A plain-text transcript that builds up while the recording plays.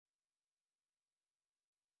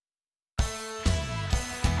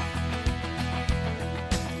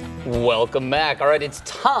Welcome back. All right, it's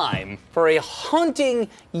time for a haunting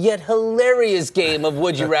yet hilarious game of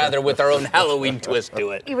Would You Rather with our own Halloween twist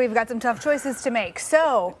to it. We've got some tough choices to make.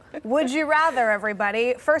 So, would you rather,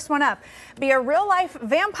 everybody? First one up, be a real-life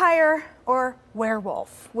vampire or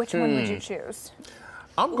werewolf? Which one would you choose?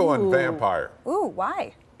 I'm going vampire. Ooh,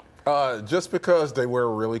 why? Just because they wear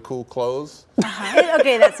really cool clothes.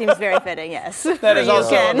 Okay, that seems very fitting, yes. That is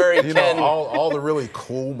also a very You know, all the really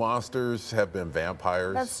cool monsters have been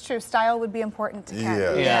vampires. That's true. Style would be important to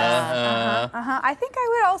Ken. Yeah. I think I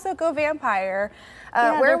would also go vampire.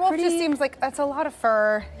 Yeah, werewolf they're just pretty- seems like that's a lot of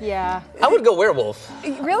fur. Yeah. I would go werewolf.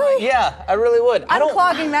 Really? Yeah, I really would. I'm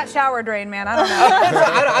clogging that shower drain, man. I don't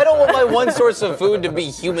know. I don't want my one source of food to be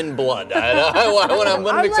human blood. I want to I'm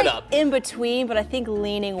mix like it up. in between, but I think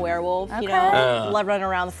leaning werewolf. You Okay. know, love running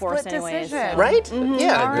around the forest Split anyways. decision. Right?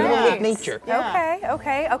 Yeah, All go right. with nature. Yeah.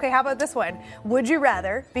 Okay. How about this one? Would you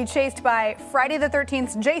rather be chased by Friday the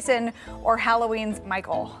 13th's Jason or Halloween's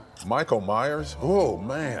Michael? Michael Myers? Oh,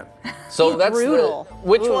 man. So that's Brutal.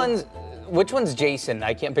 Which one's Jason?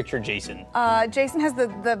 I can't picture Jason. Jason has the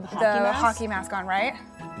mask? hockey mask on, right?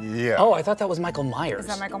 Yeah. Oh, I thought that was Michael Myers. Is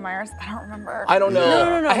that Michael Myers? I don't remember. I don't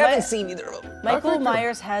know. No. I haven't seen either of them. Michael think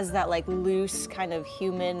Myers has that like loose kind of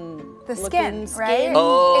human The looking skin, right?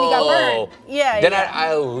 Oh. And he got burned. Yeah, Then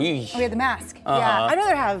yeah. We had the mask. I'd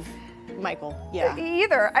rather have Michael. Yeah.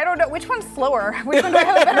 Either. I don't know. Which one's slower? Which one do I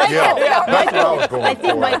have a better Yeah, idea? that's what I was going I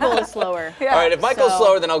think for. Michael is slower. Yeah. All right, if Michael's So-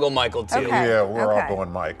 slower, then I'll go Michael too. Okay. Yeah, we're Okay. all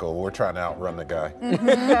going Michael. We're trying to outrun the guy.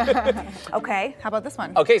 Okay. How about this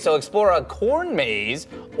one? Okay, so explore a corn maze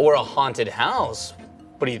or a haunted house.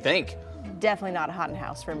 What do you think? Definitely not a haunted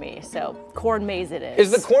house for me. So corn maze it is.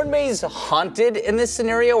 Is the corn maze haunted in this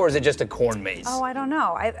scenario, or is it just a corn maze? Oh, I don't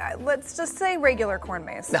know. Let's just say regular corn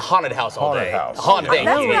maze. The haunted house all Haunted day. house. Haunted. Thank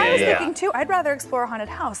That's you. what I was Yeah. thinking too. I'd rather explore a haunted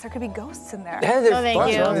house. There could be ghosts in there. Yeah, there's Oh, thank fun.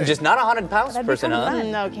 you. Right. Just not a haunted house That'd be person, kinda huh?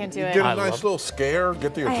 fun. No, can't do it. Get I a nice love- little scare,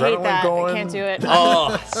 get the I adrenaline hate that. going. I can't do it.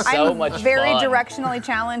 Oh, so I'm much very fun. directionally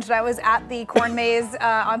challenged. I was at the corn maze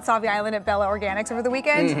on Sauvie Island at Bella Organics over the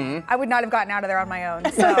weekend. Mm-hmm. I would not have gotten out of there on my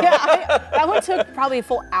own. So, That one took probably a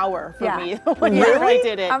full hour for Yeah. me when I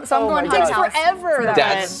did it. so I'm going It takes haunted house forever. for that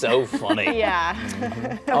That's so funny. Yeah.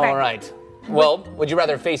 All right. Well, would you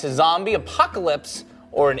rather face a zombie apocalypse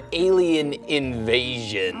or an alien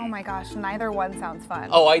invasion? Oh my gosh, neither one sounds fun.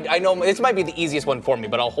 Oh, I know this might be the easiest one for me,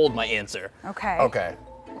 but I'll hold my answer. Okay. Okay.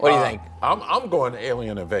 What do you think? I'm going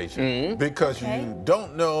alien invasion because you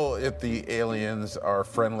don't know if the aliens are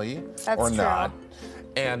friendly That's or true. not.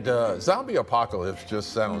 And zombie apocalypse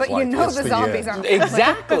just sounds But like you know it's the the zombies end. aren't.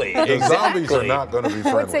 Exactly. The zombies are exactly. not going to be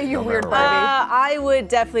friendly. What say you, no weird matter what. Barbie? I would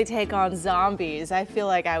definitely take on zombies. I feel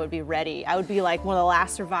like I would be ready. I would be like one of the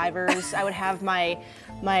last survivors. I would have my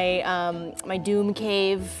doom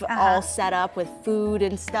cave all set up with food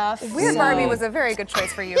and stuff. Weird So- Barbie was a very good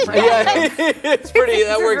choice for you. Yeah, it's pretty.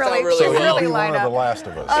 That This is works out really- really she's So well. you'd be really one line of the up. last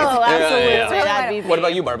of us. Oh, absolutely. Yeah, yeah. That'd be me. What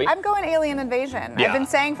about you, Barbie? I'm going alien invasion. Yeah. I've been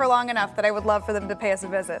saying for long enough that I would love for them to pay us a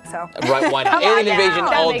visit. So. Right, why not? Come on Alien now. invasion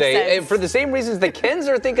That all makes day. sense. And for the same reasons the Kens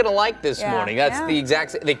are thinking alike this Yeah, morning. That's yeah. the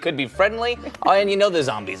exact they could be friendly, and you know the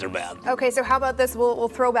zombies are bad. Okay, so how about this? We'll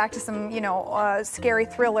throw back to some, scary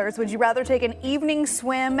thrillers. Would you rather take an evening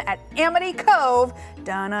swim at Amity Cove,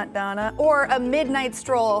 Donna, or a midnight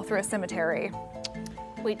stroll through a cemetery?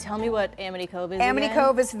 Wait, tell me what Amity Cove is Amity again?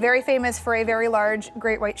 Cove is very famous for a very large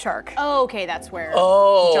great white shark. Oh, okay, that's where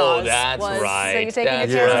Oh, Jaws that's was. right. So you're taking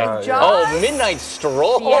That's a chance right. with Yeah. Jaws? Oh, midnight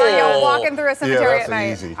stroll. Or you're walking through a Yeah, cemetery that's at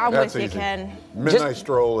night. easy. I'm That's with you, easy. Ken. Midnight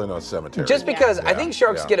stroll in a cemetery. Just because I Yeah, think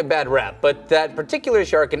sharks yeah. get a bad rap, but that particular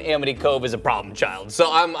shark in Amity Cove is a problem child.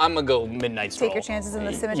 So I'm gonna go midnight stroll. Take your chances in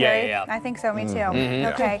the cemetery? Yeah. I think so, me too.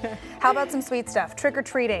 Okay. How about some sweet stuff? Trick or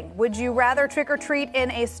treating. Would you rather trick or treat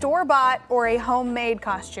in a store-bought or a homemade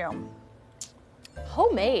costume?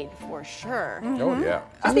 Homemade for sure. Oh, yeah.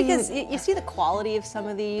 Just because you see the quality of some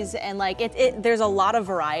of these, and like there's a lot of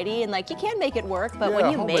variety, and like you can make it work, but when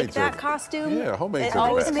Yeah, you make homemades that are- costume, yeah, homemades it are the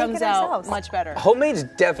always best. Make comes it out ourselves. much better. Homemade's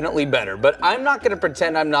definitely better, but I'm not gonna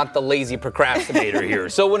pretend I'm not the lazy procrastinator here.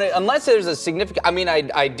 So unless there's a significant,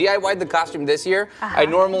 I DIY'd the costume this year. I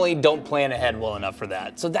normally don't plan ahead well enough for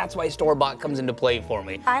that. So that's why store-bought comes into play for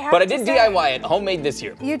me. I have But I to did say- DIY it, homemade this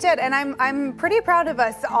year. You did, and I'm pretty proud of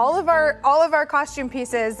us. All of our costume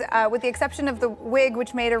pieces, with the exception of the wig,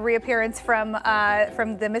 which made a reappearance from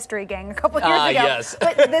the Mystery Gang a couple years ago. Yes.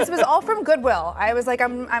 But this was all from Goodwill. I was like,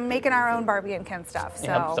 I'm making our own Barbie and Ken stuff. So,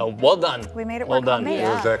 Yep, so well done. we made it well work done. homemade. It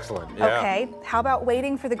was excellent. Yeah. Okay, how about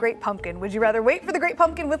waiting for the Great Pumpkin? Would you rather wait for the Great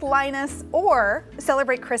Pumpkin with Linus or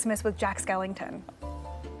celebrate Christmas with Jack Skellington?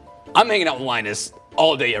 I'm hanging out with Linus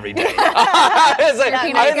all day, every day. It's like,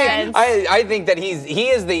 That makes sense. I think that he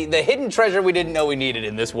is the hidden treasure we didn't know we needed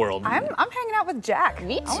in this world. I'm hanging out with Jack.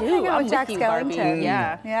 Me I wanna too. hang out I'm with Jack with you, Barbie. Skellington.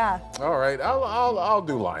 Yeah. Yeah. All right, I'll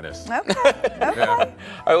do Linus. Okay. Yeah.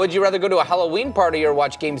 All right, would you rather go to a Halloween party or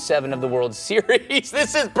watch Game 7 of the World Series?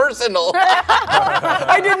 This is personal.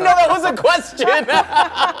 I didn't know that was a question. Did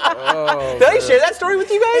I share that story with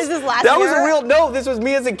you guys? Is this last That was year? a real, no, this was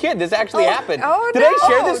me as a kid. This actually happened. oh, Did I no.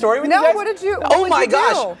 share this story with No, you guys? what did you- Oh what my did you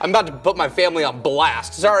gosh. do? I'm about to put my family on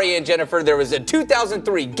blast. Sorry, Aunt Jennifer, there was a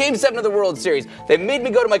 2003 Game 7 of the World Series. They made me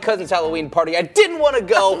go to my cousin's Halloween party. I didn't want to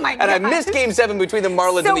go, my and I gosh. missed Game 7 between the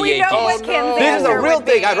Marlins So and the we Yankees. know what Kim's This is a answer real would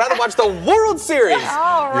thing. be. I'd rather watch the World Series.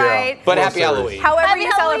 All right. But World happy Series. Halloween. However Happy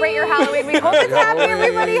you celebrate your Halloween. Halloween, we hope it's happy, Halloween,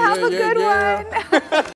 everybody. Have a good yeah. one.